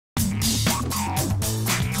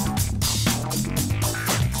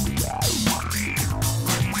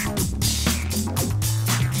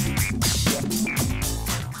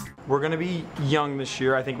we're going to be young this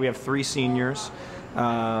year. I think we have 3 seniors.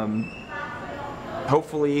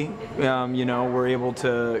 Hopefully, you know, we're able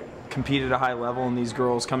to compete at a high level and these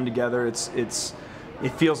girls come together.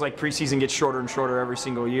 It feels like preseason gets shorter and shorter every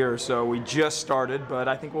single year, so we just started, but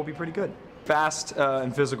I think we'll be pretty good. Fast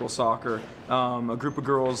and physical soccer, a group of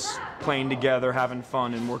girls playing together, having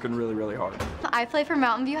fun, and working really, really hard. I play for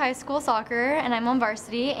Mountain View High School soccer, and I'm on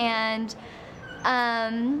varsity, and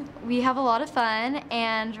we have a lot of fun,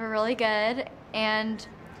 and we're really good, and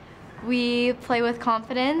we play with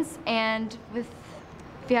confidence, and we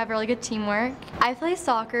have really good teamwork. I play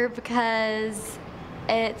soccer because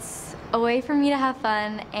it's a way for me to have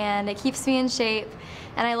fun, and it keeps me in shape,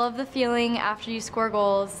 and I love the feeling after you score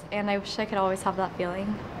goals, and I wish I could always have that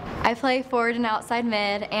feeling. I play forward and outside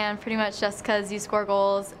mid, and pretty much just because you score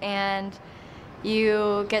goals and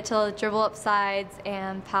you get to dribble up sides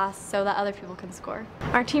and pass so that other people can score.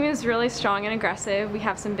 Our team is really strong and aggressive. We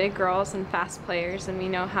have some big girls and fast players, and we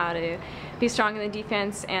know how to be strong in the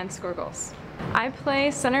defense and score goals. I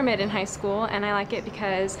play center mid in high school, and I like it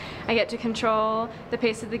because I get to control the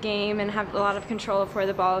pace of the game and have a lot of control of where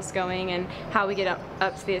the ball is going and how we get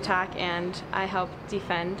up to the attack, and I help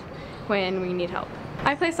defend when we need help.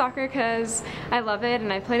 I play soccer because I love it,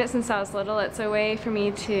 and I played it since I was little. It's a way for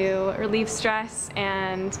me to relieve stress,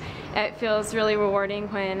 and it feels really rewarding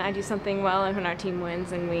when I do something well and when our team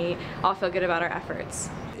wins and we all feel good about our efforts.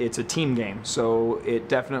 It's a team game, so it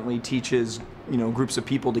definitely teaches, you know, groups of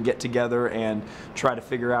people to get together and try to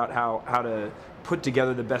figure out how to put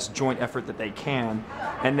together the best joint effort that they can.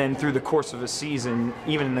 And then through the course of a season,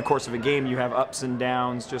 even in the course of a game, you have ups and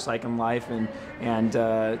downs just like in life, and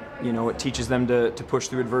you know, it teaches them to push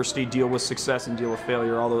through adversity, deal with success, and deal with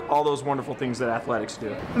failure, all those wonderful things that athletics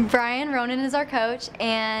do. Brian Ronan is our coach,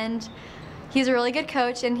 and he's a really good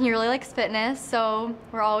coach, and he really likes fitness, so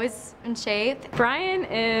we're always in shape. Brian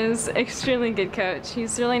is an extremely good coach.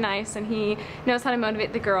 He's really nice, and he knows how to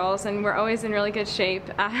motivate the girls, and we're always in really good shape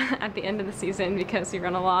at the end of the season because we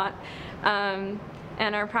run a lot.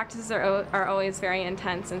 And our practices are always very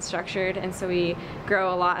intense and structured, and so we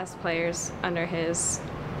grow a lot as players under his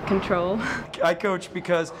control. I coach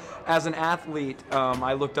because as an athlete,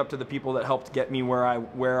 I looked up to the people that helped get me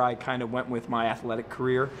where I kind of went with my athletic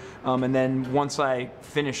career. And then once I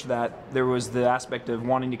finished that, there was the aspect of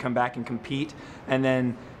wanting to come back and compete. And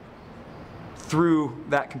then through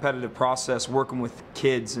that competitive process, working with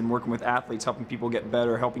kids and working with athletes, helping people get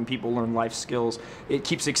better, helping people learn life skills, it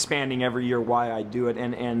keeps expanding every year why I do it.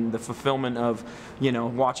 And the fulfillment of, you know,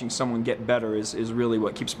 watching someone get better is really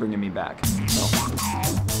what keeps bringing me back. So.